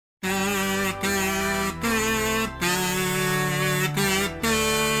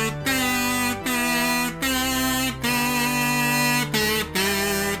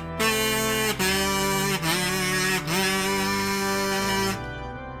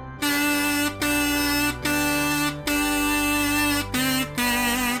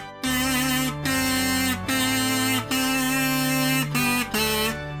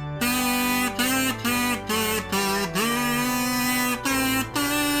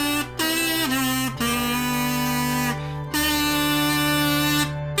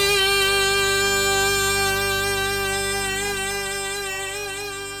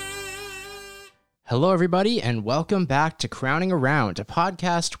Hello, everybody, and welcome back to Crowning Around, a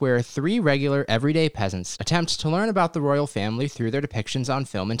podcast where three regular, everyday peasants attempt to learn about the royal family through their depictions on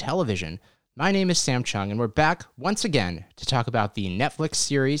film and television. My name is Sam Chung, and we're back once again to talk about the Netflix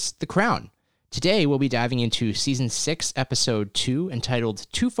series The Crown. Today, we'll be diving into Season 6, Episode 2, entitled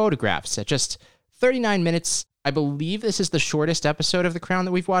Two Photographs, at just 39 minutes. I believe this is the shortest episode of The Crown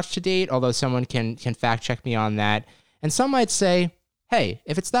that we've watched to date, although someone can fact-check me on that. And some might say, hey,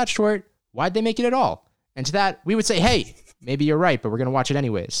 if it's that short, why'd they make it at all? And to that, we would say, hey, maybe you're right, but we're going to watch it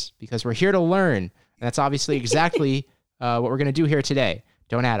anyways, because we're here to learn. And that's obviously exactly what we're going to do here today.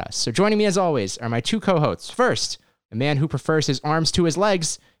 Don't add us. So joining me as always are my two co-hosts. First, a man who prefers his arms to his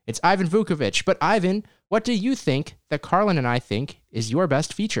legs, it's Ivan Vukovic. But Ivan, what do you think that Carlin and I think is your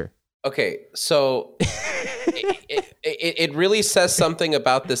best feature? Okay, so it really says something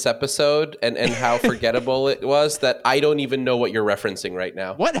about this episode and how forgettable it was that I don't even know what you're referencing right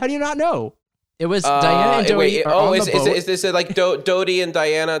now. What? How do you not know? It was Diana and Dodie on the boat. Is it like Dodie and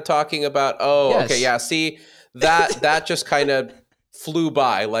Diana talking about, yes. Okay, yeah, see, that just kind of flew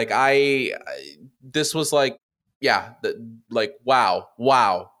by. Like, this was like, yeah, like, wow.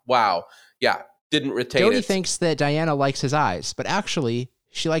 Yeah, didn't retain Dodie it. thinks that Diana likes his eyes, but actually,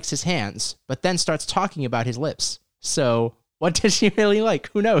 she likes his hands, but then starts talking about his lips. So what does she really like?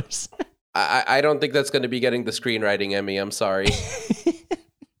 Who knows? I don't think that's going to be getting the screenwriting Emmy. I'm sorry.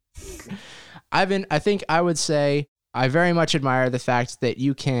 Ivan, I think I would say I very much admire the fact that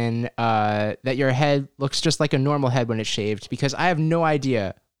you can, that your head looks just like a normal head when it's shaved, because I have no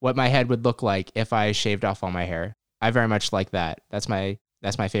idea what my head would look like if I shaved off all my hair. I very much like that. That's my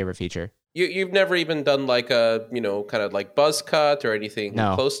favorite feature. You've never even done like a, kind of like buzz cut or anything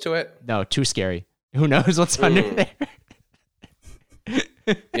close to it? No, too scary. Who knows what's under there?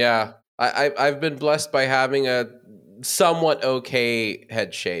 Yeah, I've been blessed by having a somewhat okay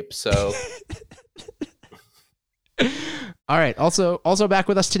head shape, so. All right, also back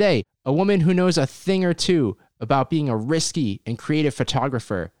with us today, a woman who knows a thing or two about being a risky and creative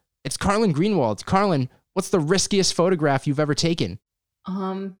photographer. It's Carlin Greenwald. Carlin, what's the riskiest photograph you've ever taken?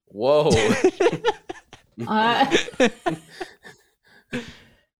 Whoa.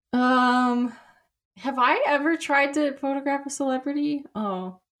 Have I ever tried to photograph a celebrity?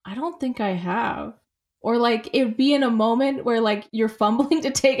 Oh, I don't think I have. Or like it would be in a moment where like you're fumbling to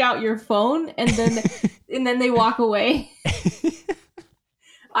take out your phone and then they walk away.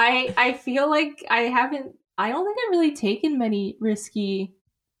 I feel like I don't think I've really taken many risky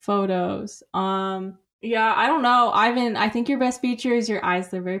photos. Yeah, I don't know. Ivan, I think your best feature is your eyes.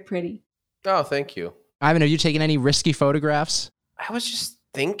 They're very pretty. Oh, thank you. Ivan, have you taken any risky photographs? I was just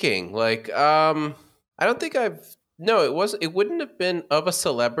thinking, like, I don't think it wouldn't have been of a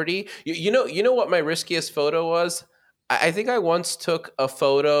celebrity. You know what my riskiest photo was? I think I once took a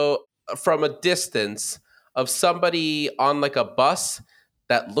photo from a distance of somebody on like a bus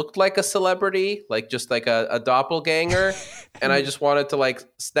that looked like a celebrity, like just like a doppelganger. And I just wanted to like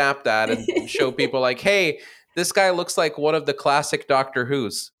snap that and show people like, hey, this guy looks like one of the classic Doctor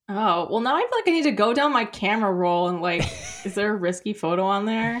Who's. Oh, well now I feel like I need to go down my camera roll and like, is there a risky photo on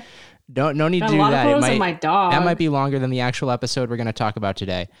there? No need to do that. A lot of photos of my dog. That might be longer than the actual episode we're going to talk about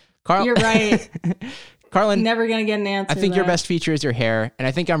today. You're right. Carlin, never going to get an answer. I think your best feature is your hair. And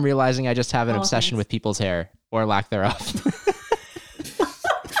I think I'm realizing I just have an obsession with people's hair or lack thereof.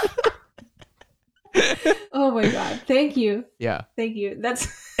 Oh my God. Thank you. Yeah. Thank you. That's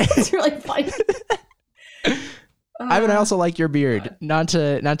really funny. Ivan, I also like your beard. Not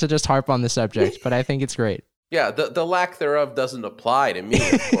to just harp on the subject, but I think it's great. Yeah, the lack thereof doesn't apply to me,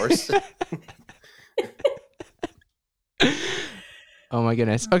 of course. Oh my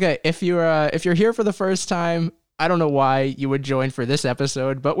goodness. Okay, if you're here for the first time, I don't know why you would join for this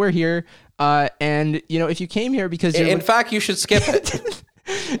episode, but we're here. And if you came here because in fact, you should skip it.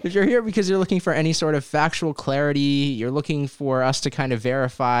 If you're here because you're looking for any sort of factual clarity, you're looking for us to kind of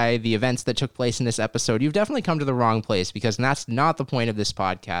verify the events that took place in this episode, you've definitely come to the wrong place, because that's not the point of this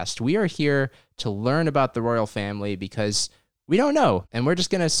podcast. We are here to learn about the royal family because we don't know. And we're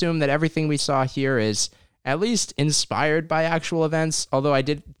just going to assume that everything we saw here is at least inspired by actual events. Although I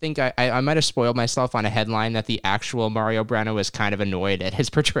did think I might have spoiled myself on a headline that the actual Mario Breno was kind of annoyed at his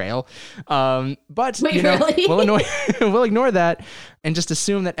portrayal. But wait, really? we'll ignore that and just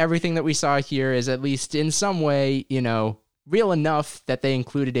assume that everything that we saw here is at least in some way, real enough that they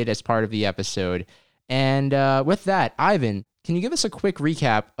included it as part of the episode. And with that, Ivan, can you give us a quick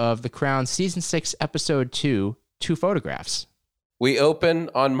recap of The Crown Season 6, Episode 2, Two Photographs? We open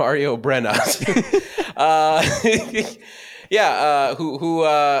on Mario Breno. who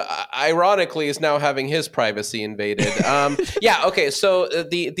ironically is now having his privacy invaded. Okay. So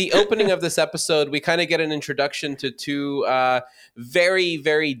the opening of this episode, we kind of get an introduction to two very,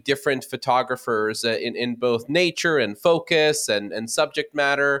 very different photographers in both nature and focus and subject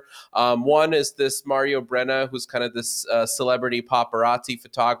matter. One is this Mario Brenna, who's kind of this celebrity paparazzi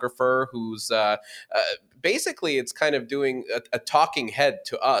photographer who's basically it's kind of doing a talking head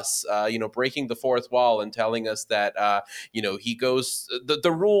to us, breaking the fourth wall and telling us that, he goes,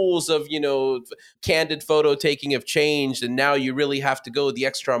 the rules of, candid photo taking have changed. And now you really have to go the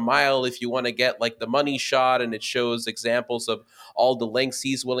extra mile if you want to get like the money shot. And it shows examples of all the lengths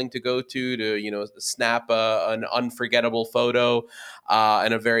he's willing to go to snap an unforgettable photo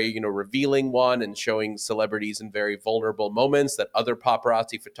and a very, revealing one, and showing celebrities in very vulnerable moments that other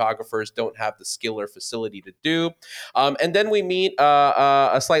paparazzi photographers don't have the skill or facility to do. And then we meet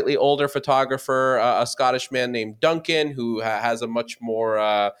a slightly older photographer, a Scottish man named Duncan, who has a much more,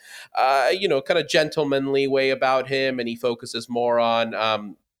 kind of gentlemanly way about him. And he focuses more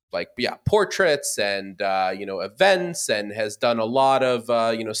on portraits and, events, and has done a lot of,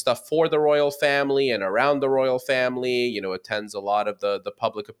 stuff for the royal family and around the royal family, attends a lot of the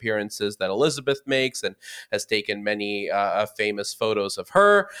public appearances that Elizabeth makes and has taken many famous photos of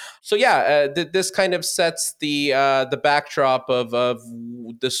her. So this kind of sets the backdrop of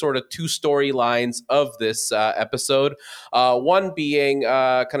the sort of two storylines of this episode. One being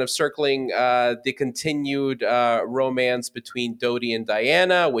kind of circling the continued romance between Dodi and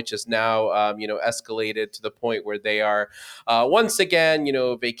Diana, which is now, escalated to the point where they are once again,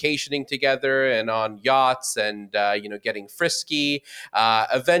 vacationing together and on yachts and, getting frisky,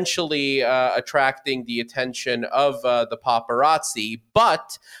 eventually attracting the attention of the paparazzi.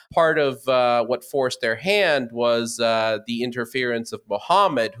 But part of what forced their hand was the interference of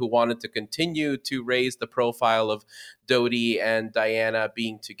Mohammed, who wanted to continue to raise the profile of Dodi and Diana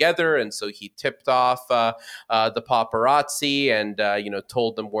being together. And so he tipped off the paparazzi and,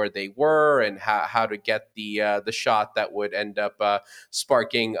 told them where they were and how to get the shot that would end up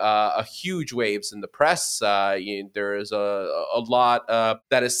sparking a huge waves in the press. There is a lot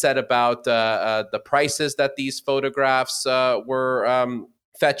that is said about the prices that these photographs were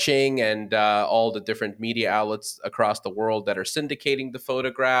fetching, and all the different media outlets across the world that are syndicating the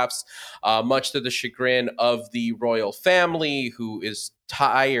photographs, much to the chagrin of the royal family, who is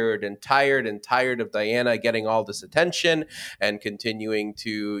tired of Diana getting all this attention and continuing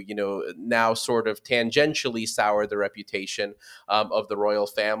to, now sort of tangentially sour the reputation of the royal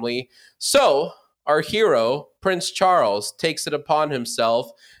family. So our hero, Prince Charles, takes it upon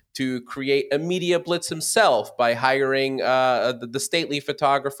himself to create a media blitz himself by hiring the stately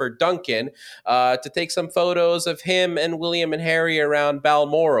photographer Duncan to take some photos of him and William and Harry around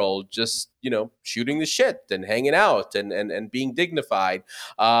Balmoral, just, shooting the shit and hanging out and being dignified,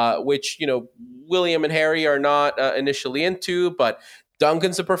 which, William and Harry are not initially into, but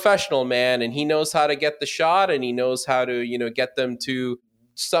Duncan's a professional, man, and he knows how to get the shot, and he knows how to, get them to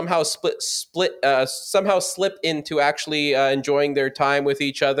somehow slip into actually enjoying their time with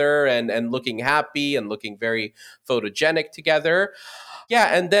each other and looking happy and looking very photogenic together.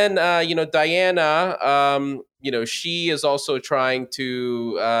 Yeah, and then Diana, she is also trying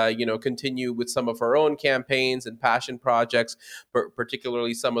to continue with some of her own campaigns and passion projects,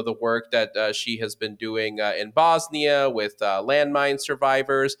 particularly some of the work that she has been doing in Bosnia with landmine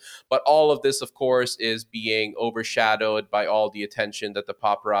survivors. But all of this, of course, is being overshadowed by all the attention that the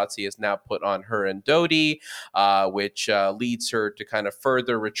paparazzi has now put on her and Dodi, which leads her to kind of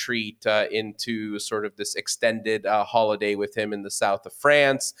further retreat into sort of this extended holiday with him in the south of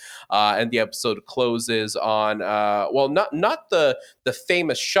France. And the episode closes on not the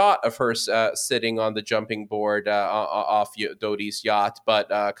famous shot of her sitting on the jumping board off Dodi's yacht,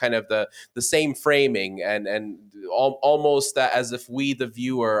 but kind of the same framing and almost as if we, the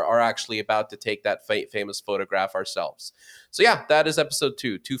viewer, are actually about to take that famous photograph ourselves. So that is episode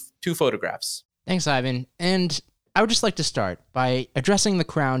two photographs. Thanks, Ivan. And I would just like to start by addressing the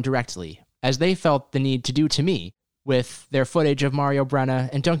Crown directly, as they felt the need to do to me with their footage of Mario Brenna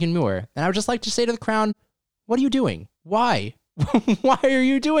and Duncan Moore. And I would just like to say to the Crown, what are you doing? Why? Why are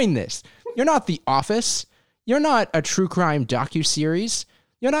you doing this? You're not The Office. You're not a true crime docuseries.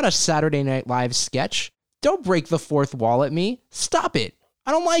 You're not a Saturday Night Live sketch. Don't break the fourth wall at me. Stop it.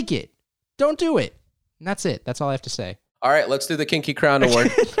 I don't like it. Don't do it. And that's it. That's all I have to say. All right, let's do the Kinky Crown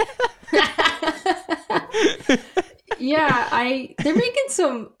Award. They're making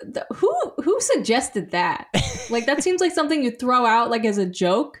some. Who suggested that? Like, that seems like something you throw out like as a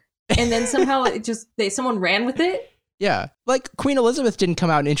joke, and then somehow someone ran with it. Yeah, like Queen Elizabeth didn't come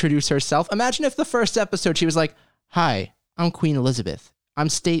out and introduce herself. Imagine if the first episode she was like, "Hi, I'm Queen Elizabeth. I'm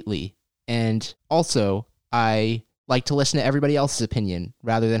stately. And also, I like to listen to everybody else's opinion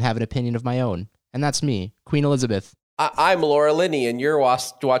rather than have an opinion of my own. And that's me, Queen Elizabeth. I'm Laura Linney, and you're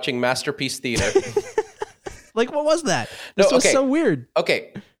watching Masterpiece Theater. Like, what was that? This was so weird.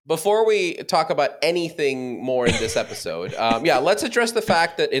 Okay. Before we talk about anything more in this episode, let's address the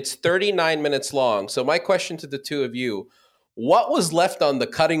fact that it's 39 minutes long. So my question to the two of you, what was left on the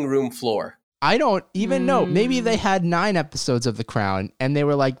cutting room floor? I don't even know. Maybe they had 9 episodes of The Crown, and they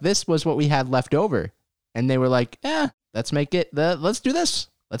were like, this was what we had left over. And they were like, let's make it, let's do this.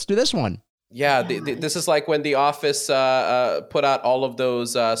 Let's do this one. Yeah, this is like when The Office put out all of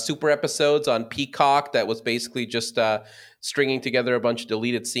those super episodes on Peacock that was basically just stringing together a bunch of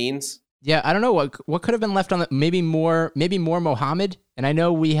deleted scenes. Yeah, I don't know what could have been left on the maybe more Mohammed. And I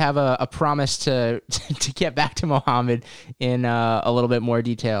know we have a promise to get back to Mohammed in a little bit more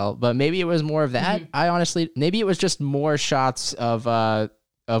detail, but maybe it was more of that. I honestly, maybe it was just more shots of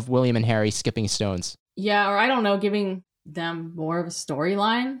William and Harry skipping stones. Yeah, or I don't know, giving them more of a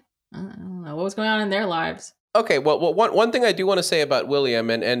storyline. I don't know what was going on in their lives. Okay, well, one thing I do want to say about William,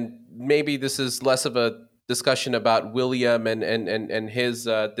 and maybe this is less of a discussion about William and his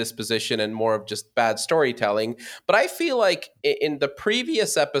disposition and more of just bad storytelling, but I feel like in the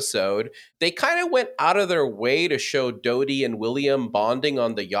previous episode, they kind of went out of their way to show Dodi and William bonding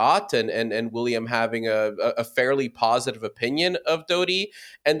on the yacht and William having a fairly positive opinion of Dodi.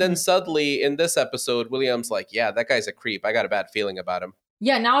 And then suddenly in this episode, William's like, yeah, that guy's a creep. I got a bad feeling about him.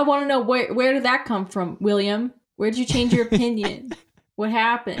 Yeah, now I want to know where did that come from, William? Where'd you change your opinion? What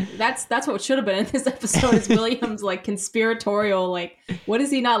happened? That's what should have been in this episode is William's like conspiratorial, like, what does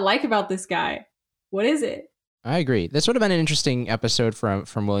he not like about this guy? What is it? I agree. This would have been an interesting episode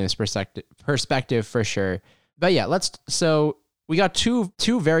from William's perspective for sure. But yeah, so we got two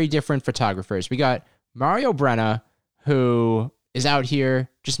very different photographers. We got Mario Brenna, who is out here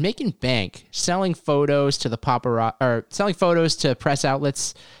just making bank, selling photos to the paparazzi, or selling photos to press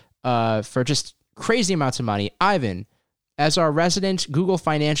outlets for just crazy amounts of money. Ivan, as our resident Google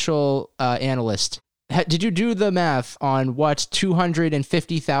financial analyst, did you do the math on what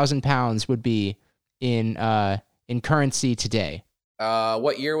 250,000 pounds would be in currency today?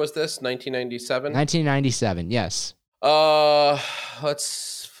 What year was this? 1997? 1997, yes.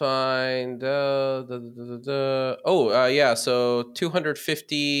 Let's find so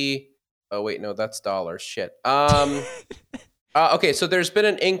 250. Oh wait, no, that's dollars. Shit. Okay, so there's been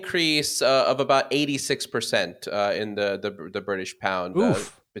an increase of about 86% in the British pound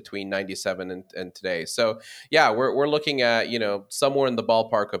between 97 and today. So yeah, we're looking at somewhere in the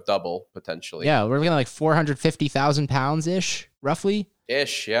ballpark of double potentially. Yeah, we're looking at like 450,000 pounds ish, roughly.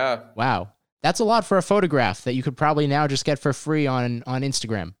 Yeah. Wow. That's a lot for a photograph that you could probably now just get for free on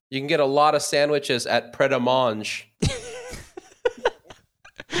Instagram. You can get a lot of sandwiches at Pret a Manger.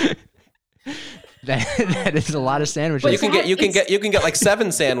 That is a lot of sandwiches. Well, you can get like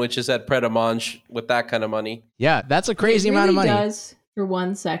 7 sandwiches at Pret a Manger with that kind of money. Yeah, that's a crazy amount of money. It does for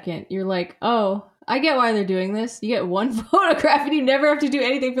 1 second. You're like, oh, I get why they're doing this. You get one photograph and you never have to do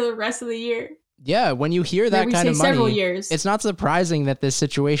anything for the rest of the year. Yeah, when you hear that kind of money, several years. It's not surprising that this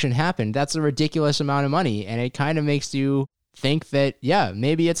situation happened. That's a ridiculous amount of money, and it kind of makes you think that, yeah,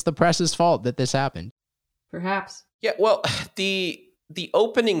 maybe it's the press's fault that this happened. Perhaps. Yeah, well, the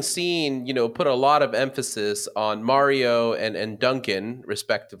opening scene, put a lot of emphasis on Mario and Duncan,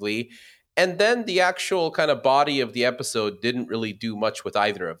 respectively. And then the actual kind of body of the episode didn't really do much with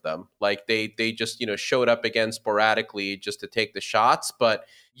either of them. Like they just, showed up again sporadically just to take the shots. But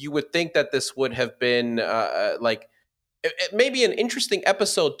you would think that this would have been maybe an interesting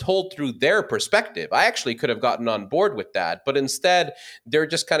episode told through their perspective. I actually could have gotten on board with that. But instead, they're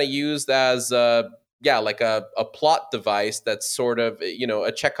just kind of used as like a plot device that's sort of,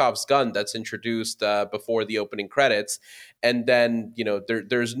 a Chekhov's gun that's introduced before the opening credits. And then,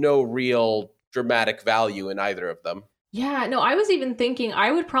 there's no real dramatic value in either of them. Yeah, no, I was even thinking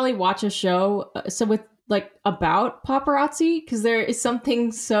I would probably watch a show about paparazzi because there is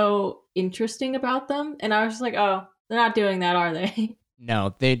something so interesting about them. And I was just like, oh, they're not doing that, are they?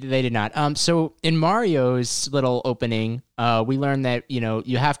 No, they did not. So in Mario's little opening, we learned that,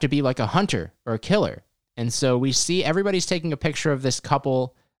 you have to be like a hunter or a killer. And so we see everybody's taking a picture of this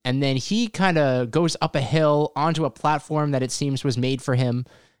couple, and then he kind of goes up a hill onto a platform that it seems was made for him,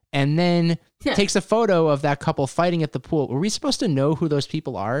 and then takes a photo of that couple fighting at the pool. Were we supposed to know who those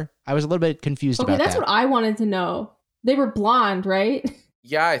people are? I was a little bit confused about that. Okay, that's what I wanted to know. They were blonde, right?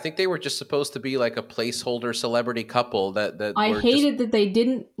 Yeah, I think they were just supposed to be like a placeholder celebrity couple that I hated that they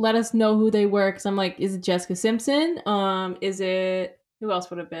didn't let us know who they were because I'm like, is it Jessica Simpson? Is it who else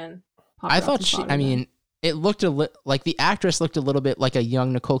would have been? I thought it looked like the actress looked a little bit like a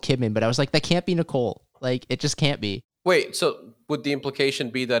young Nicole Kidman, but I was like, that can't be Nicole. Like, it just can't be. Wait, so would the implication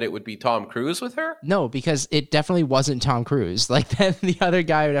be that it would be Tom Cruise with her? No, because it definitely wasn't Tom Cruise. Like, the other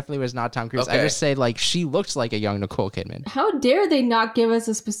guy definitely was not Tom Cruise. Okay. I just say, like, she looked like a young Nicole Kidman. How dare they not give us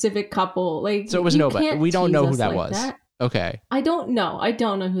a specific couple? Like, So it was you nobody. can't We don't tease know who us that like was. that. Okay. I don't know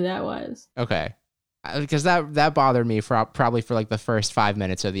who that was. Okay. Because that bothered me for probably for like the first 5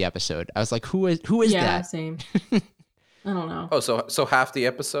 minutes of the episode. I was like, who is Yeah, that? same. I don't know. Oh, so half the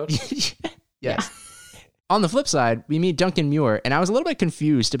episode? Yes. On the flip side, we meet Duncan Muir, and I was a little bit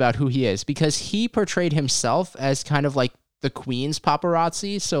confused about who he is because he portrayed himself as kind of like the Queen's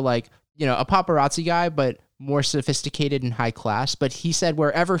paparazzi. So like, you know, a paparazzi guy, but more sophisticated and high class. But he said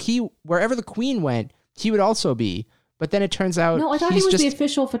wherever the Queen went, he would also be. But then it turns out No, I thought he he's was just, the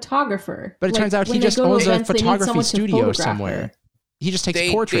official photographer. but it turns out he just owns a photography studio somewhere. He just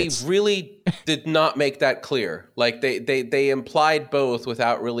takes portraits. They really did not make that clear. Like they implied both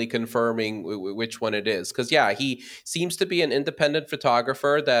without really confirming which one it is. Because yeah, he seems to be an independent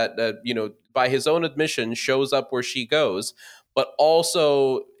photographer that you know, by his own admission, shows up where she goes, but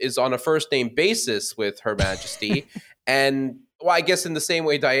also is on a first name basis with Her Majesty, and well, I guess in the same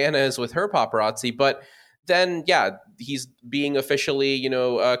way Diana is with her paparazzi, but. Then, yeah, he's being officially, you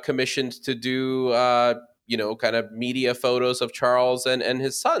know, commissioned to do, you know, kind of media photos of Charles and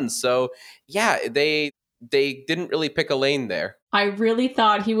his sons. So, yeah, they didn't really pick a lane there. I really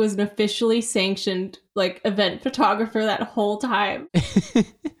thought he was an officially sanctioned like event photographer that whole time.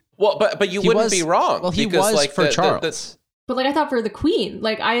 Well, but you wouldn't be wrong. Well, he because, was like, for Charles. But like I thought for the Queen,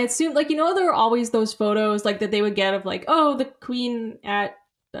 like I assumed, like, you know, there were always those photos like that they would get of like, oh, the Queen at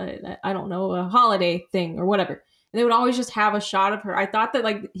I don't know, a holiday thing or whatever. And they would always just have a shot of her. I thought that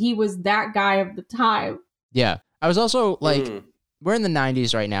like he was that guy of the time. Yeah. I was also like, we're in the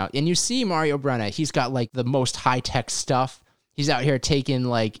 90s right now, and you see Mario Brenna, he's got like the most high-tech stuff. He's out here taking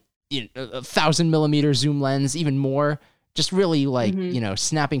like 1,000mm zoom lens, even more, just really like, you know,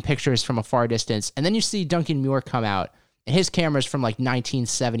 snapping pictures from a far distance. And then you see Duncan Muir come out, and his camera's from like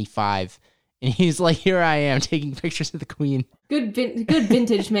 1975. And he's like, here I am taking pictures of the Queen. Good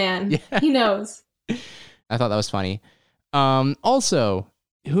vintage man. Yeah. He knows. I thought that was funny. Also,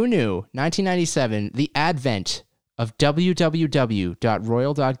 who knew 1997, the advent of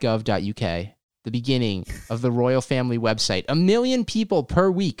www.royal.gov.uk, the beginning of the royal family website. 1 million people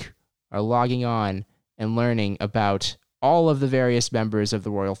per week are logging on and learning about all of the various members of the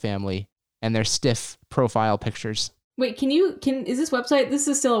royal family and their stiff profile pictures. Wait, is this website? This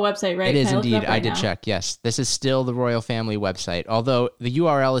is still a website, right? It is Can I look it indeed. up I right did now? check. Yes, this is still the royal family website. Although the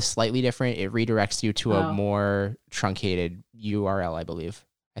URL is slightly different, it redirects you to a more truncated URL, I believe.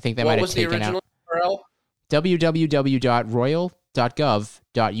 I think they might have taken out. What was the original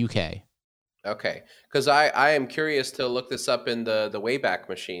www.royal.gov.uk. Okay, because I am curious to look this up in the Wayback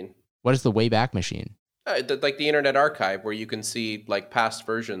Machine. What is the Wayback Machine? Like the Internet Archive, where you can see like past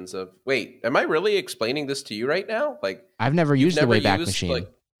versions of. Wait, am I really explaining this to you right now? Like, I've never used the Wayback Machine. Like,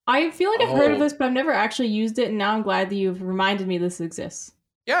 I feel like I've heard of this, but I've never actually used it, and now I'm glad that you've reminded me this exists.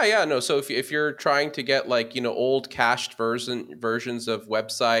 Yeah, no. So if you're trying to get like, you know, old cached versions of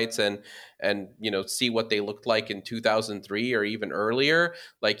websites and you know, see what they looked like in 2003 or even earlier,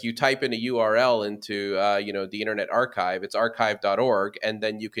 like you type in a URL into you know, the Internet Archive, it's archive.org, and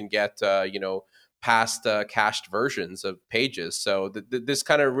then you can get you know, past cached versions of pages. So this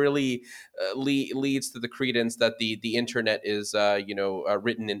kind of really leads to the credence that the internet is you know,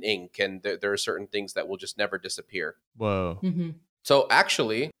 written in ink, and there are certain things that will just never disappear. Whoa. Mm-hmm. So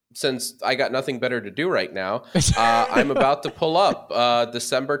actually, since I got nothing better to do right now, I'm about to pull up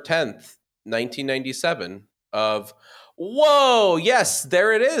December 10th, 1997 of, whoa, yes,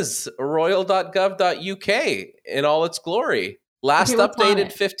 there it is, royal.gov.uk in all its glory. Last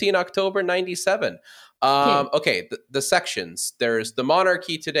updated 15 October 97. Okay, the sections. There's the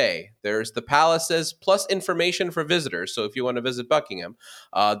monarchy today. There's the palaces, plus information for visitors. So if you want to visit Buckingham,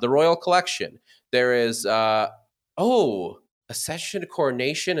 the royal collection. There is, accession,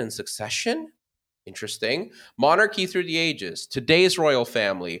 coronation, and succession. Interesting. Monarchy through the ages. Today's royal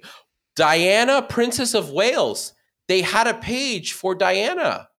family. Diana, Princess of Wales. They had a page for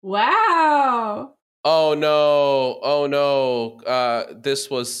Diana. Wow. Oh no. This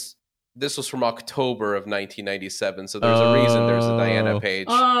was from October of 1997, so there's a reason there's a Diana page.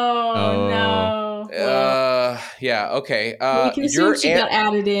 Oh no. Yeah, okay. We can assume she got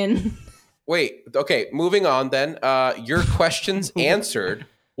added in. Wait, okay, moving on then. Your questions answered.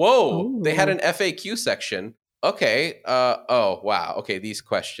 Whoa, Ooh. They had an FAQ section. Okay, oh, wow. Okay, these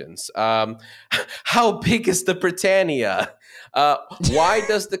questions. How big is the Britannia? Why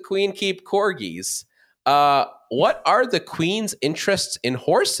does the Queen keep corgis? What are the Queen's interests in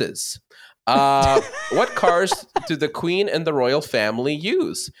horses? What cars do the Queen and the royal family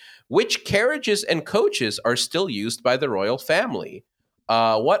use? Which carriages and coaches are still used by the royal family?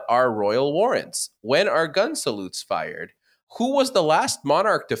 What are royal warrants? When are gun salutes fired? Who was the last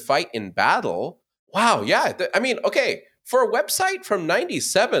monarch to fight in battle? Wow, yeah. Okay, for a website from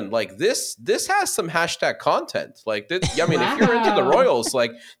 97, like this has some hashtag content. Like, if you're into the royals,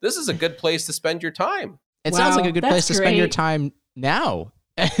 like, this is a good place to spend your time. It sounds like a good place to spend your time now.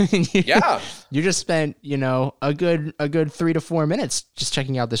 Yeah. You just spent, a good 3 to 4 minutes just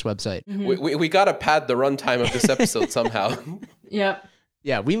checking out this website. Mm-hmm. We got to pad the runtime of this episode somehow. Yep.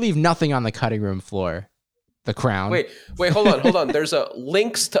 Yeah, we leave nothing on the cutting room floor. The Crown. Wait, hold on. There's a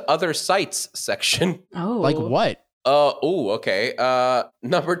links to other sites section. Oh. Like what? Okay.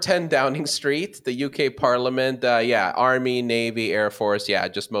 Number 10 Downing Street, the UK Parliament. Army, Navy, Air Force. Yeah,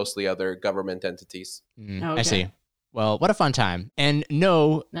 just mostly other government entities. Okay. I see. Well, what a fun time. And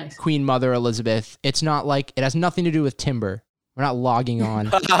no, Nice. Queen Mother Elizabeth, it's not like, it has nothing to do with timber. We're not logging on.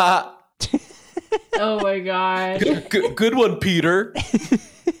 Oh my god. Good one, Peter.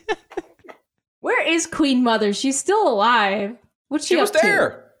 Where is Queen Mother? She's still alive. What's she She up was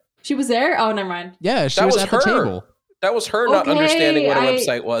there. She was there? Oh, never mind. Yeah, she That was was at her. the table. That was her not Okay, understanding what a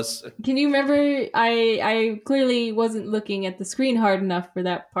website was. Can you remember? I clearly wasn't looking at the screen hard enough for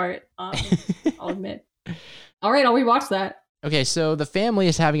that part. I'll admit. All right, I'll rewatch that. Okay, so the family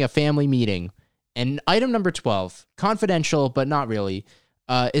is having a family meeting. And item number 12, confidential but not really,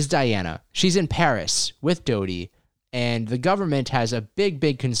 is Diana. She's in Paris with Dodi, and the government has a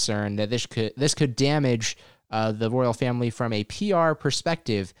big concern that this could damage the royal family from a PR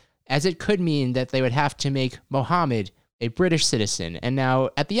perspective, as it could mean that they would have to make Mohammed a British citizen. And now,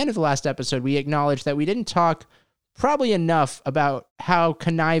 at the end of the last episode, we acknowledged that we didn't talk probably enough about how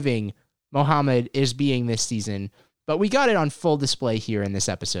conniving Mohammed is being this season, but we got it on full display here in this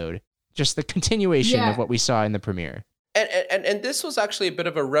episode. Just the continuation of what we saw in the premiere. And this was actually a bit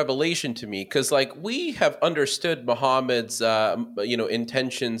of a revelation to me, because like we have understood Muhammad's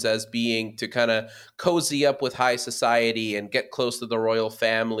intentions as being to kind of cozy up with high society and get close to the royal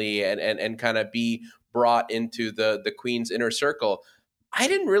family and kind of be brought into the Queen's inner circle. I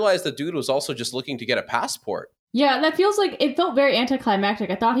didn't realize the dude was also just looking to get a passport. Yeah, that feels like it felt very anticlimactic.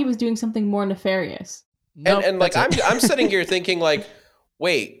 I thought he was doing something more nefarious. Nope, and like I'm sitting here thinking like,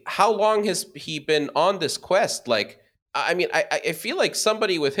 wait, how long has he been on this quest? Like, I mean, I feel like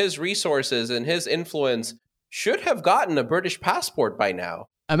somebody with his resources and his influence should have gotten a British passport by now.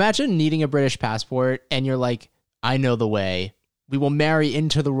 Imagine needing a British passport and you're like, I know the way. We will marry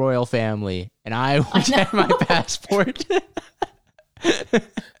into the royal family and I will get my passport.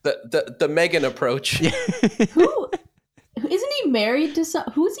 The Meghan approach. Who isn't he married to?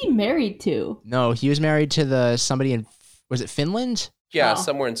 Who's he married to? No, he was married to somebody in, was it Finland? Yeah, Oh.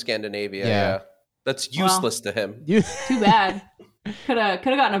 somewhere in Scandinavia. Yeah. Yeah. That's useless to him. Too bad. Could have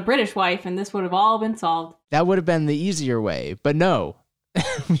gotten a British wife, and this would have all been solved. That would have been the easier way, but no.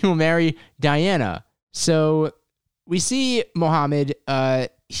 We will marry Diana. So we see Mohammed,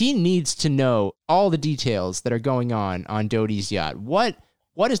 he needs to know all the details that are going on Dodi's yacht. What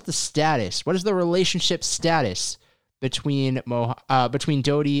is the status? What is the relationship status between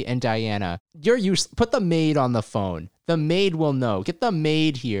Dodi and Diana? Put the maid on the phone. The maid will know. Get the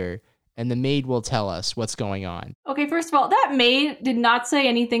maid here, and the maid will tell us what's going on. Okay, first of all, that maid did not say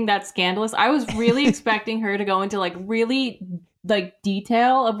anything that scandalous. I was really expecting her to go into like really like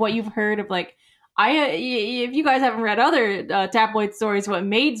detail of what you've heard of like. If you guys haven't read other tabloid stories, what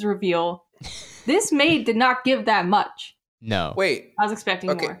maids reveal, this maid did not give that much. No. Wait. I was expecting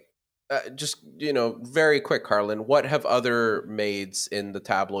more. Just, very quick, Carlin. What have other maids in the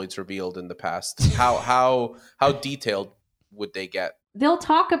tabloids revealed in the past? How detailed would they get? They'll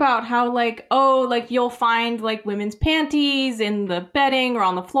talk about how like, oh, like you'll find like women's panties in the bedding or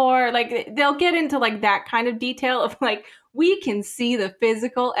on the floor. Like they'll get into like that kind of detail of like, we can see the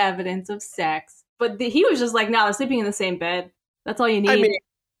physical evidence of sex. But he was just like, no, they're sleeping in the same bed. That's all you need. I mean,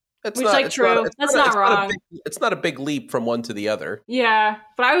 it's true. That's not wrong. It's not a big leap from one to the other. Yeah,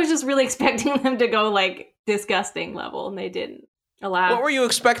 but I was just really expecting them to go like disgusting level, and they didn't. Alas. What were you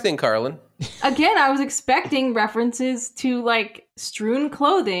expecting, Carlin? Again, I was expecting references to like strewn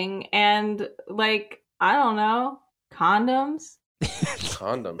clothing and like, I don't know, condoms.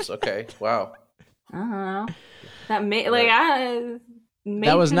 Condoms. Okay. Wow. I don't know. That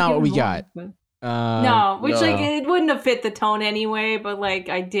That was not what we got. No, which no. like it wouldn't have fit the tone anyway, but like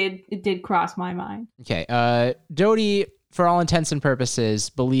it did cross my mind. Okay. Dodi, for all intents and purposes,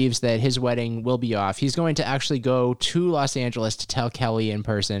 believes that his wedding will be off. He's going to actually go to Los Angeles to tell Kelly in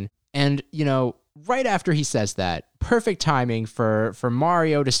person. And, right after he says that, perfect timing for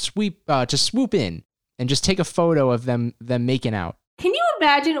Mario to swoop in and just take a photo of them making out. Can you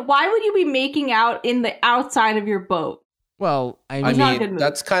imagine? Why would you be making out in the outside of your boat? Well, I mean,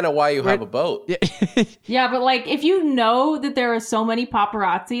 that's kind of why you have a boat. Yeah, but like, if you know that there are so many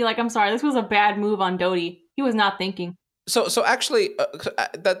paparazzi, like, I'm sorry, this was a bad move on Dodie. He was not thinking. So actually,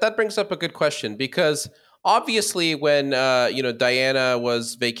 that brings up a good question, because obviously when Diana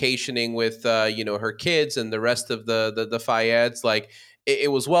was vacationing with her kids and the rest of the Fayeds, like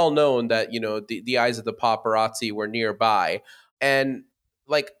it was well known that the eyes of the paparazzi were nearby. And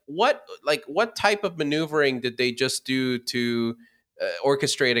what type of maneuvering did they just do to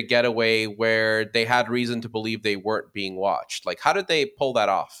orchestrate a getaway where they had reason to believe they weren't being watched? Like, how did they pull that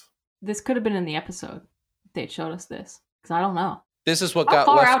off? This could have been in the episode if they'd showed us this, because I don't know. This is what got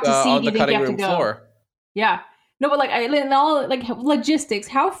left on the cutting room floor. Yeah. No, but in all logistics,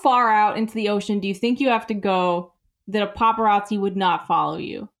 how far out into the ocean do you think you have to go that a paparazzi would not follow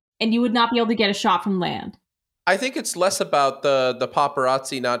you and you would not be able to get a shot from land? I think it's less about the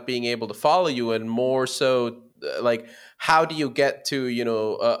paparazzi not being able to follow you, and more so how do you get to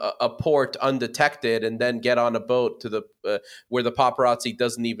a port undetected and then get on a boat to the where the paparazzi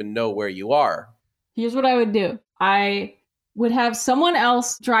doesn't even know where you are? Here's what I would do. I would have someone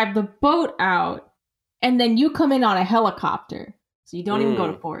else drive the boat out, and then you come in on a helicopter, so you don't even go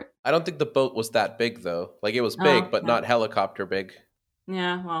to port. I don't think the boat was that big, though. Like, it was big, but not helicopter big.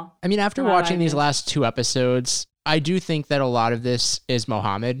 Yeah, well. I mean, after watching these last 2 episodes, I do think that a lot of this is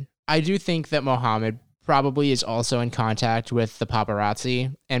Mohammed. I do think that Mohammed probably is also in contact with the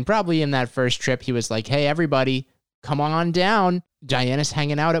paparazzi. And probably in that first trip, he was like, hey, everybody, come on down. Diana's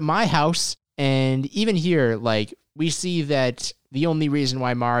hanging out at my house. And even here, like, we see that the only reason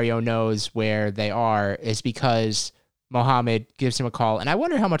why Mario knows where they are is because Mohammed gives him a call. And I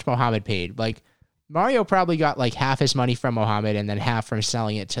wonder how much Mohammed paid. Like, Mario probably got like half his money from Mohammed and then half from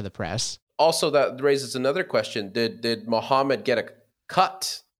selling it to the press. Also, that raises another question. Did Mohammed get a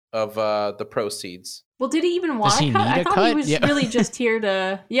cut of the proceeds? Well, did he even want a cut? I thought he was really just here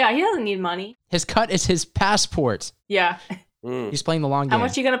to... Yeah, he doesn't need money. His cut is his passport. Yeah. He's playing the long game. How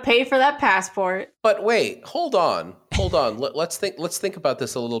much are you going to pay for that passport? But wait, hold on. Let's think about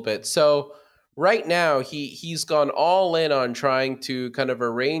this a little bit. So right now, he's gone all in on trying to kind of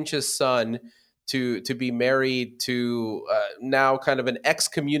arrange his son to be married to now kind of an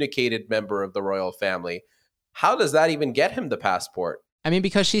excommunicated member of the royal family. How does that even get him the passport? I mean,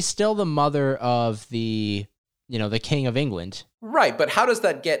 because she's still the mother of the King of England. Right, but how does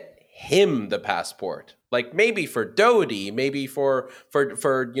that get him the passport? Like, maybe for Dodie, maybe for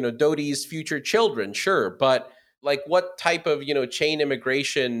Dodie's future children, sure, but like, what type of chain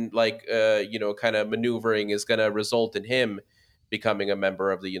immigration kind of maneuvering is going to result in him becoming a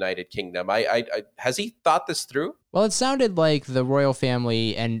member of the United Kingdom? Has he thought this through? Well, it sounded like the royal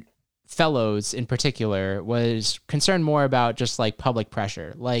family and Fellows in particular was concerned more about just like public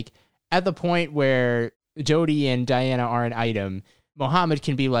pressure. Like, at the point where Dodie and Diana are an item, Mohammed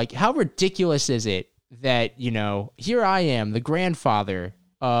can be like, how ridiculous is it that, here I am, the grandfather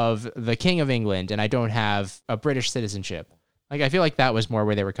of the King of England, and I don't have a British citizenship. Like, I feel like that was more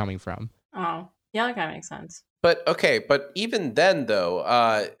where they were coming from. Oh, yeah, that kind of makes sense. But even then,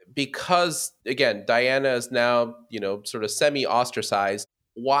 though, because, again, Diana is now, sort of semi-ostracized,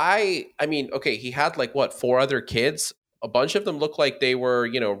 why? I mean, okay, he had 4 other kids? A bunch of them look like they were,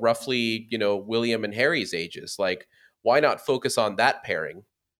 roughly, William and Harry's ages. Like, why not focus on that pairing?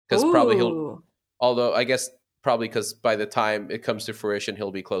 Because probably although I guess probably because by the time it comes to fruition,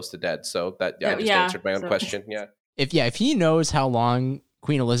 he'll be close to dead. So that I just answered my own question. Yeah. If he knows how long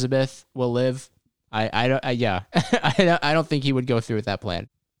Queen Elizabeth will live, I don't think he would go through with that plan.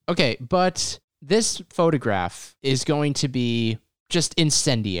 Okay, but this photograph is going to be just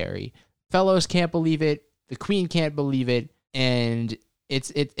incendiary. Fellows can't believe it. The Queen can't believe it, and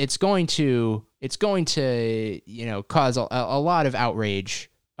it's going to cause a lot of outrage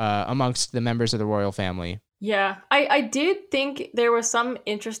amongst the members of the royal family. Yeah, I did think there was some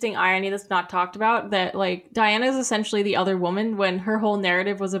interesting irony that's not talked about, that Diana is essentially the other woman when her whole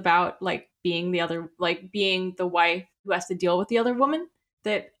narrative was about being being the wife who has to deal with the other woman.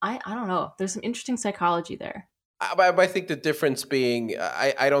 That I don't know. There's some interesting psychology there. I think the difference being,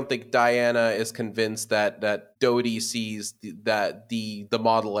 I don't think Diana is convinced that Dodie sees the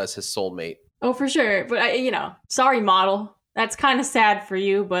model as his soulmate. Oh, for sure. But, sorry, model. That's kind of sad for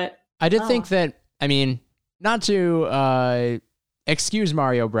you, but... I did think that, I mean, not to excuse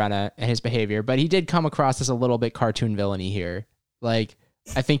Mario Brenna and his behavior, but he did come across as a little bit cartoon villainy here. I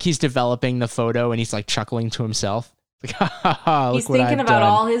think he's developing the photo and he's, chuckling to himself. Like, ha ha ha, He's look what thinking I've about done.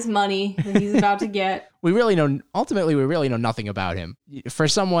 all his money that he's about to get. Ultimately, we really know nothing about him. For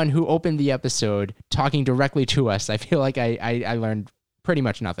someone who opened the episode talking directly to us, I feel like I learned pretty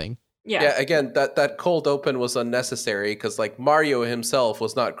much nothing. Yeah. Again, that cold open was unnecessary because like Mario himself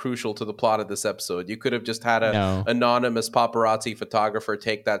was not crucial to the plot of this episode. You could have just had an anonymous paparazzi photographer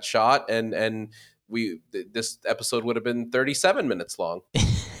take that shot, and this episode would have been 37 minutes long.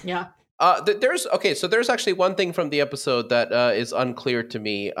 Yeah. There's actually one thing from the episode that is unclear to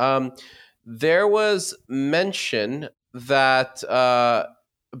me. There was mention that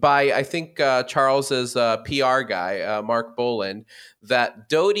by I think Charles's PR guy, Mark Boland, that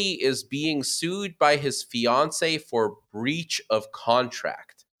Doty is being sued by his fiance for breach of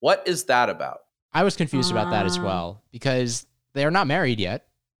contract. What is that about? I was confused about that as well because they're not married yet.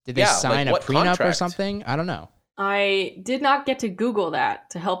 Did they sign a prenup contract? Or something? I don't know. I did not get to Google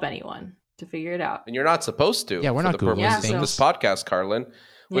that to help anyone to figure it out. And you're not supposed to. Yeah, we're not Googling things. This podcast, Carlin.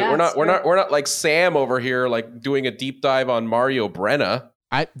 We're not like Sam over here, like doing a deep dive on Mario Brenna.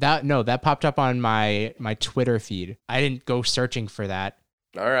 That popped up on my Twitter feed. I didn't go searching for that.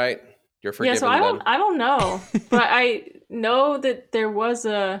 All right, you're forgiven. Yeah, so I don't know, but I know that there was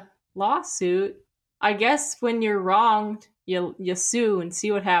a lawsuit. I guess when you're wronged, you sue and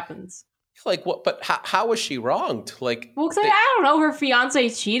see what happens. Like what? But how was she wronged? Like, well, I don't know. Her fiance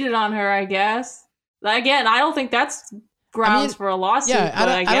cheated on her. I guess. Again, I don't think that's grounds for a lawsuit. Yeah, but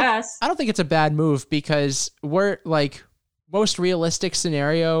I guess I don't think it's a bad move because we're like. Most realistic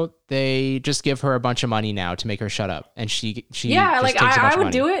scenario, they just give her a bunch of money now to make her shut up, and she yeah, like I would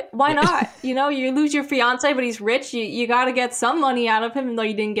money. Do it. Why not? You know, you lose your fiance, but he's rich. You got to get some money out of him, even though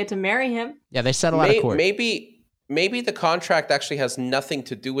you didn't get to marry him. Yeah, they settle out of court. Maybe the contract actually has nothing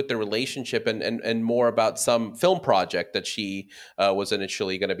to do with the relationship, and more about some film project that she was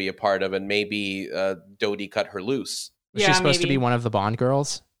initially going to be a part of, and maybe Doty cut her loose. Was she supposed to be one of the Bond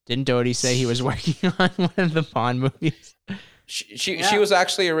girls? Didn't Doty say he was working on one of the Bond movies? She was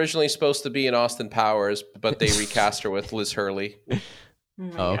actually originally supposed to be in Austin Powers, but they recast her with Liz Hurley.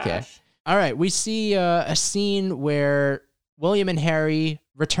 Oh, okay. Gosh. All right. We see a scene where William and Harry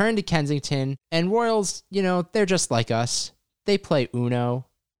return to Kensington, and royals, they're just like us. They play Uno.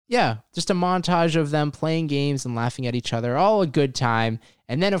 Yeah, just a montage of them playing games and laughing at each other. All a good time.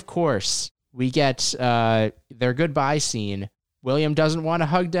 And then, of course, we get their goodbye scene. William doesn't want to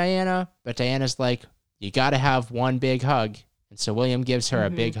hug Diana, but Diana's like, you got to have one big hug. And so William gives her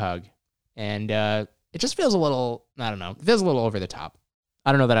a big hug. And it just feels a little, I don't know, it feels a little over the top.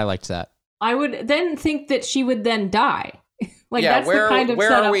 I don't know that I liked that. I would then think that she would then die. Like, yeah, that's the kind of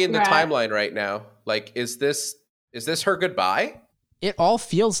where are we in the timeline right now? Like, is this her goodbye? It all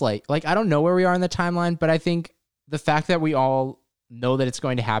feels like I don't know where we are in the timeline, but I think the fact that we all know that it's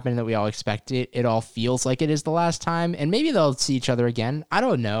going to happen and that we all expect it, it all feels like it is the last time. And maybe they'll see each other again. I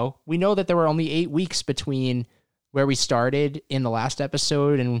don't know. We know that there were only 8 weeks between where we started in the last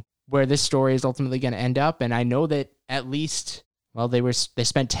episode and where this story is ultimately going to end up. And I know that at least, well, they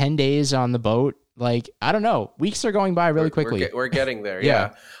spent 10 days on the boat. Like, I don't know. Weeks are going by really quickly. We're getting there.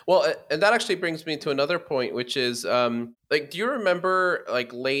 Yeah. Well, and that actually brings me to another point, which is, do you remember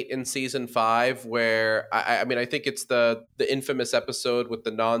like late in season 5 where I mean, I think it's the infamous episode with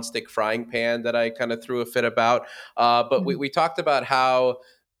the nonstick frying pan that I kind of threw a fit about. But we talked about how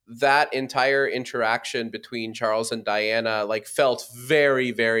that entire interaction between Charles and Diana like felt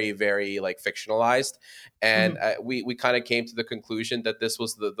very, very, very like fictionalized. And we kind of came to the conclusion that this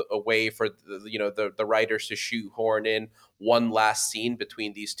was a way for the writers to shoehorn in one last scene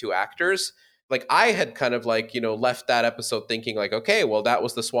between these two actors. Like I had kind of like, left that episode thinking like, okay, well, that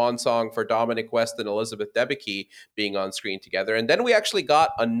was the swan song for Dominic West and Elizabeth Debicki being on screen together. And then we actually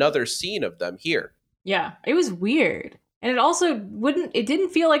got another scene of them here. Yeah, it was weird. And it also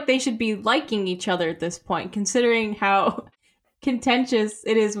didn't feel like they should be liking each other at this point, considering how contentious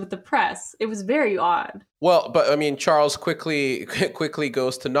it is with the press. It was very odd. Well, but I mean, Charles quickly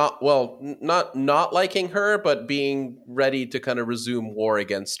goes to not liking her, but being ready to kind of resume war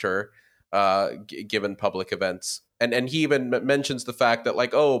against her, given public events. And he even mentions the fact that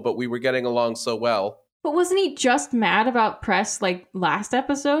like, oh, but we were getting along so well. But wasn't he just mad about press like last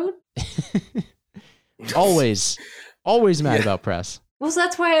episode? Always mad about press. Well, so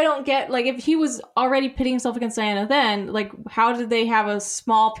that's why I don't get, like, if he was already pitting himself against Diana then, like, how did they have a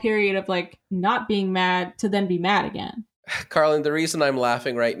small period of, like, not being mad to then be mad again? Carlin, the reason I'm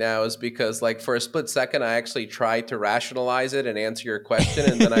laughing right now is because, like, for a split second, I actually tried to rationalize it and answer your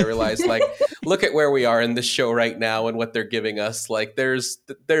question, and then I realized, like, look at where we are in this show right now and what they're giving us. Like, there's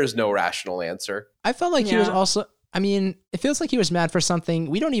no rational answer. I felt like he was also, I mean, it feels like he was mad for something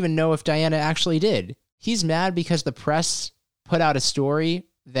we don't even know if Diana actually did. he's mad because the press put out a story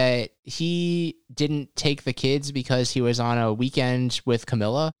that he didn't take the kids because he was on a weekend with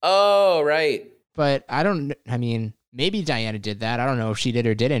Camilla. Oh, right. But I mean, maybe Diana did that. I don't know if she did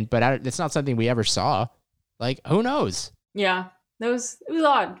or didn't, but it's not something we ever saw. Like, who knows? Yeah, it was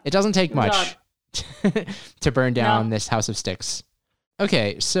odd. It doesn't take much to burn down this house of sticks.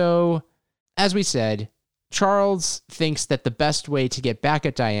 Okay, so as we said, Charles thinks that the best way to get back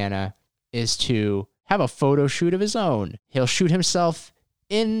at Diana is to have a photo shoot of his own. He'll shoot himself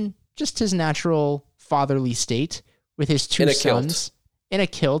in just his natural fatherly state with his two sons in a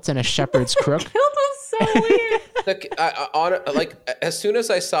kilt and a shepherd's crook. Kilt was so weird. As soon as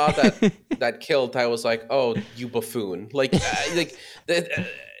I saw that kilt, I was like, "Oh, you buffoon!"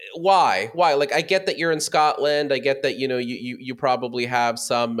 Why? Like, I get that you're in Scotland. I get that you probably have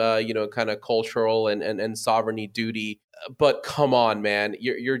some kind of cultural and sovereignty duty. But come on, man,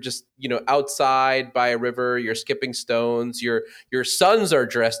 you're just outside by a river. You're skipping stones. Your sons are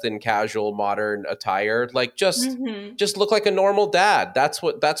dressed in casual modern attire. Like, just look like a normal dad. That's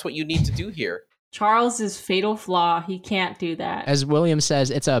what you need to do here. Charles's fatal flaw. He can't do that. As William says,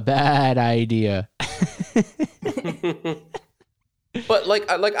 it's a bad idea. But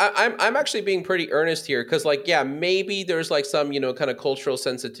I'm actually being pretty earnest here, because maybe there's some kind of cultural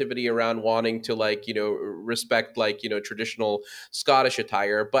sensitivity around wanting to respect traditional Scottish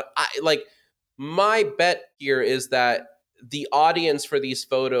attire, but my bet here is that the audience for these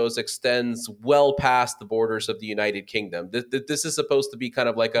photos extends well past the borders of the United Kingdom. This is supposed to be kind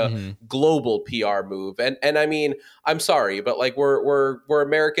of like a global PR move. And I mean, I'm sorry, but we're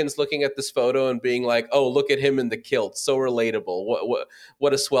Americans looking at this photo and being like, oh, look at him in the kilt. So relatable.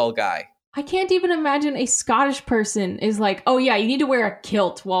 What a swell guy. I can't even imagine a Scottish person is like, oh yeah, you need to wear a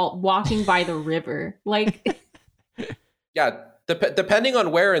kilt while walking by the river. Yeah. Depending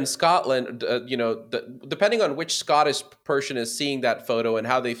on where in Scotland, depending on which Scottish person is seeing that photo and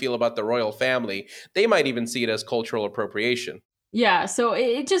how they feel about the royal family, they might even see it as cultural appropriation. Yeah, so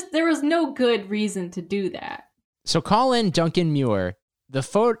there was no good reason to do that. So call in Duncan Muir, the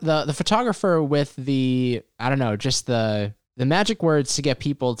photographer with the magic words to get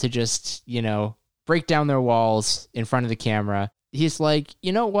people to just, break down their walls in front of the camera. He's like,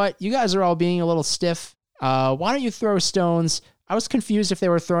 you know what? You guys are all being a little stiff. Why don't you throw stones? I was confused if they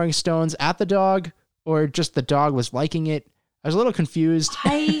were throwing stones at the dog or just the dog was liking it. I was a little confused.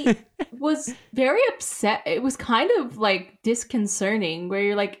 I was very upset. It was kind of disconcerting where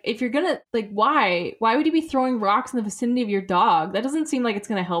you're like, if you're gonna why would you be throwing rocks in the vicinity of your dog? That doesn't seem like it's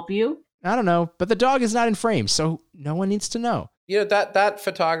gonna help you. I don't know, but the dog is not in frame, so no one needs to know. That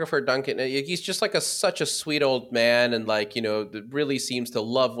photographer, Duncan, he's just such a sweet old man, and really seems to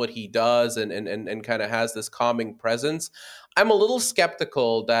love what he does and kind of has this calming presence. I'm a little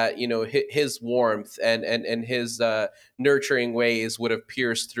skeptical that his warmth and his nurturing ways would have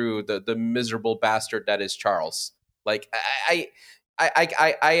pierced through the miserable bastard that is Charles. I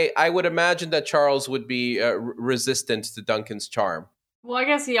would imagine that Charles would be resistant to Duncan's charm. Well, I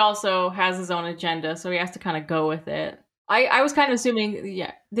guess he also has his own agenda, so he has to kind of go with it. I was kind of assuming,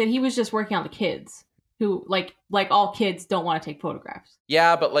 that he was just working on the kids who, like all kids, don't want to take photographs.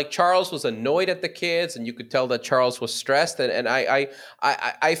 Yeah, but Charles was annoyed at the kids, and you could tell that Charles was stressed. And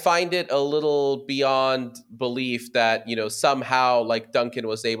I find it a little beyond belief that somehow Duncan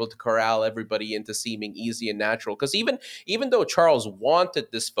was able to corral everybody into seeming easy and natural. Because even though Charles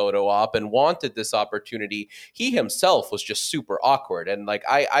wanted this photo op and wanted this opportunity, he himself was just super awkward. And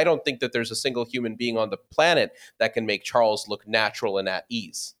I don't think that there's a single human being on the planet that can make Charles look natural and at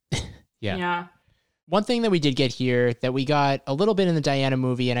ease. Yeah. One thing that we did get here that we got a little bit in the Diana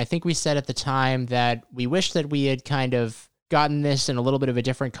movie, and I think we said at the time that we wish that we had kind of gotten this in a little bit of a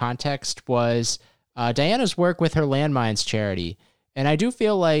different context, was Diana's work with her landmines charity. And I do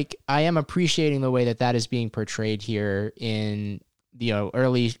feel like I am appreciating the way that is being portrayed here in the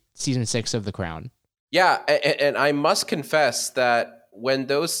early season 6 of The Crown. Yeah, and I must confess that when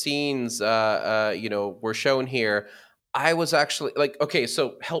those scenes were shown here, I was actually okay,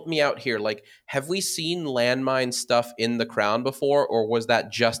 so help me out here. Have we seen landmine stuff in The Crown before, or was that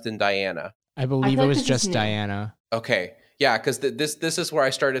just in Diana? I believe it was just Diana. Okay. Yeah, because this is where I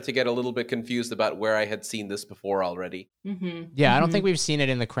started to get a little bit confused about where I had seen this before already. Mm-hmm. Yeah, I don't think we've seen it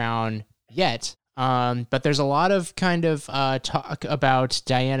in The Crown yet. But there's a lot of kind of talk about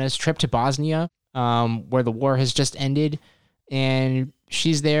Diana's trip to Bosnia, where the war has just ended. And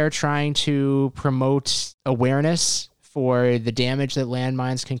she's there trying to promote awareness for the damage that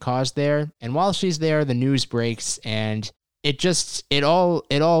landmines can cause there. And while she's there, the news breaks and it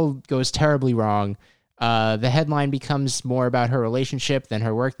all goes terribly wrong. The headline becomes more about her relationship than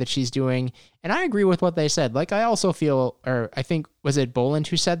her work that she's doing. And I agree with what they said. Like, I also feel, or I think, was it Boland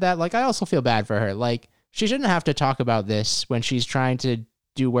who said that? Like, I also feel bad for her. Like, she shouldn't have to talk about this when she's trying to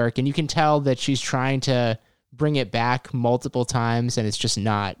do work. And you can tell that she's trying to bring it back multiple times and it's just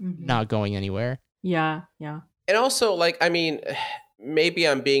not going anywhere. Yeah. And also, like, I mean, maybe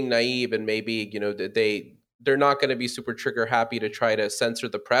I'm being naive and maybe, you know, they're not going to be super trigger happy to try to censor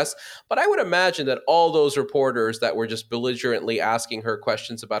the press. But I would imagine that all those reporters that were just belligerently asking her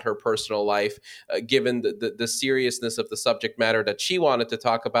questions about her personal life, given the seriousness of the subject matter that she wanted to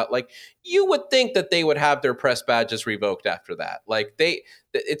talk about, like, you would think that they would have their press badges revoked after that. Like,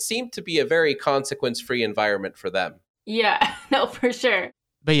 it seemed to be a very consequence-free environment for them. Yeah, no, for sure.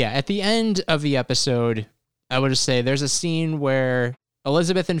 But yeah, at the end of the episode, I would just say there's a scene where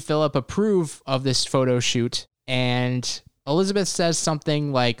Elizabeth and Philip approve of this photo shoot, and Elizabeth says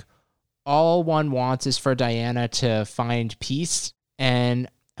something like, all one wants is for Diana to find peace. And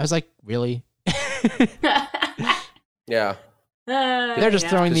I was like, really? Yeah. They're just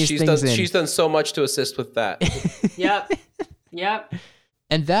throwing these things in. She's done so much to assist with that. Yep.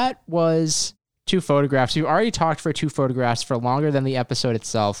 And that was 2 photographs. We've already talked for 2 photographs for longer than the episode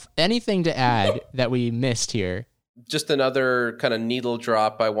itself. Anything to add that we missed here? Just another kind of needle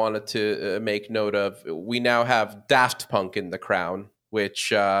drop I wanted to make note of. We now have Daft Punk in the crown,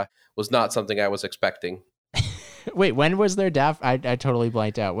 which was not something I was expecting. Wait, when was there Daft? I totally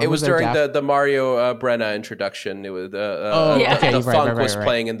blanked out. When it was during the Mario Brenna introduction. It was the funk was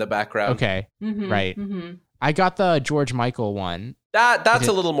playing in the background. Okay, right. Mm-hmm. I got the George Michael one. That's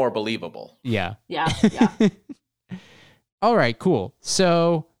a little more believable. Yeah. All right, cool.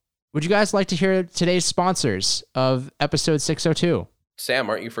 So, would you guys like to hear today's sponsors of episode 602? Sam,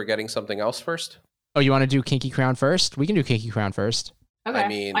 aren't you forgetting something else first? Oh, you want to do Kinky Crown first? We can do Kinky Crown first.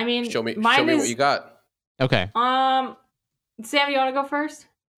 Okay. I mean, show me what you got. Okay. Sam, you want to go first?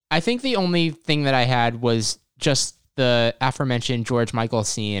 I think the only thing that I had was just the aforementioned George Michael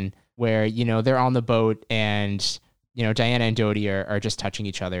scene where, you know, they're on the boat and, you know, Diana and Dodie are just touching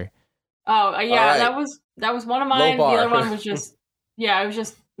each other. Oh, yeah, right. that was one of mine. The other one was just, it was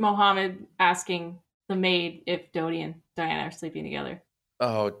just Mohammed asking the maid if Dodie and Diana are sleeping together.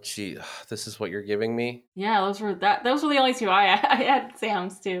 Oh, gee, this is what you're giving me? Yeah, those were the only 2 I had.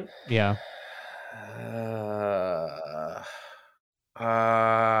 Sam's too. Yeah.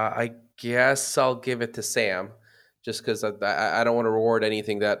 I guess I'll give it to Sam, just because I don't want to reward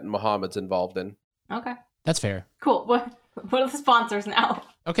anything that Mohammed's involved in. Okay. That's fair. Cool. What are the sponsors now?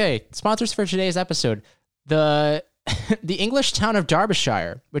 Okay, sponsors for today's episode. The English town of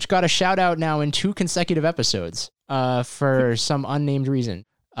Derbyshire, which got a shout out now in 2 consecutive episodes for some unnamed reason.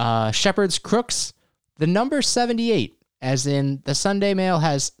 Shepherd's Crooks, the number 78, as in the Sunday Mail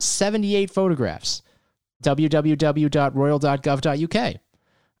has 78 photographs.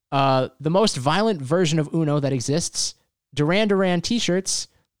 www.royal.gov.uk. The most violent version of Uno that exists. Duran Duran t-shirts.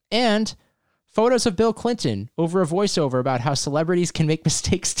 And photos of Bill Clinton over a voiceover about how celebrities can make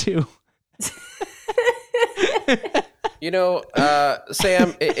mistakes too. You know,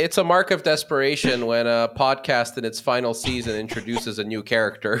 Sam, it's a mark of desperation when a podcast in its final season introduces a new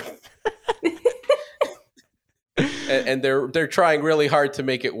character. and they're trying really hard to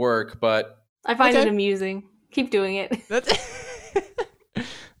make it work, but I find it amusing. Keep doing it.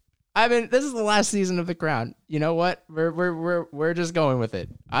 I mean, this is the last season of The Crown. You know what? We're just going with it.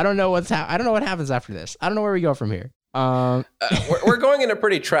 I don't know I don't know what happens after this. I don't know where we go from here. We're going in a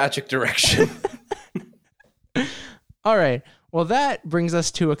pretty tragic direction. All right. Well, that brings us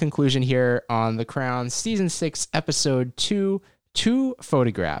to a conclusion here on The Crown Season 6, Episode 2, 2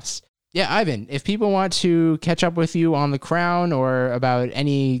 Photographs. Yeah, Ivan, if people want to catch up with you on The Crown or about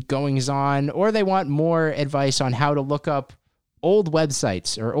any goings-on, or they want more advice on how to look up old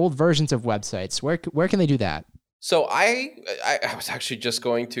websites or old versions of websites, where can they do that? So I was actually just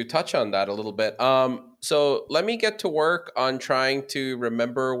going to touch on that a little bit. So let me get to work on trying to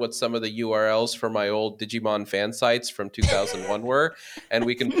remember what some of the URLs for my old Digimon fan sites from 2001 were, and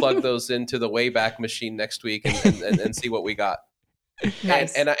we can plug those into the Wayback Machine next week and see what we got.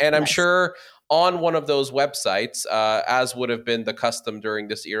 Nice. And I'm sure on one of those websites, as would have been the custom during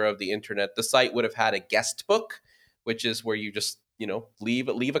this era of the internet, the site would have had a guest book, which is where you just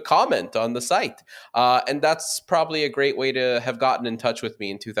leave a comment on the site. And that's probably a great way to have gotten in touch with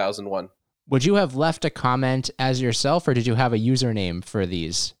me in 2001. Would you have left a comment as yourself, or did you have a username for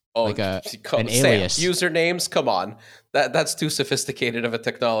these? Oh, like an Sam, alias? Usernames? Come on. That's too sophisticated of a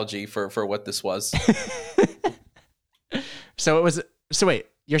technology for what this was. So wait,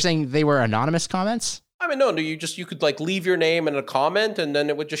 you're saying they were anonymous comments? I mean, no, you could like leave your name and a comment, and then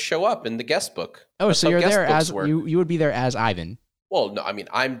it would just show up in the guest book. Oh, That's so how you're guest there books as work. you would be there as Ivan. Well, no, I mean,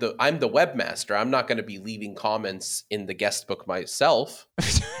 I'm the webmaster. I'm not going to be leaving comments in the guest book myself.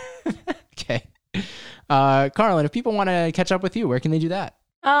 Okay. Carlin, if people want to catch up with you, where can they do that?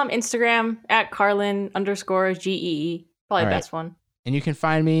 Instagram at Carlin_GEE. Probably the best one. And you can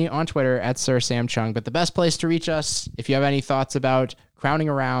find me on Twitter at Sir Sam Chung. But the best place to reach us, if you have any thoughts about Crowning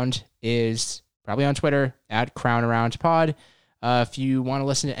Around, is probably on Twitter at CrownAroundPod. If you want to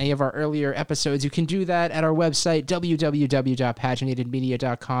listen to any of our earlier episodes, you can do that at our website,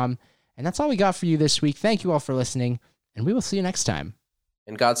 www.paginatedmedia.com. And that's all we got for you this week. Thank you all for listening, and we will see you next time.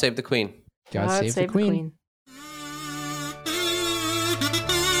 And God save the Queen. God save the Queen.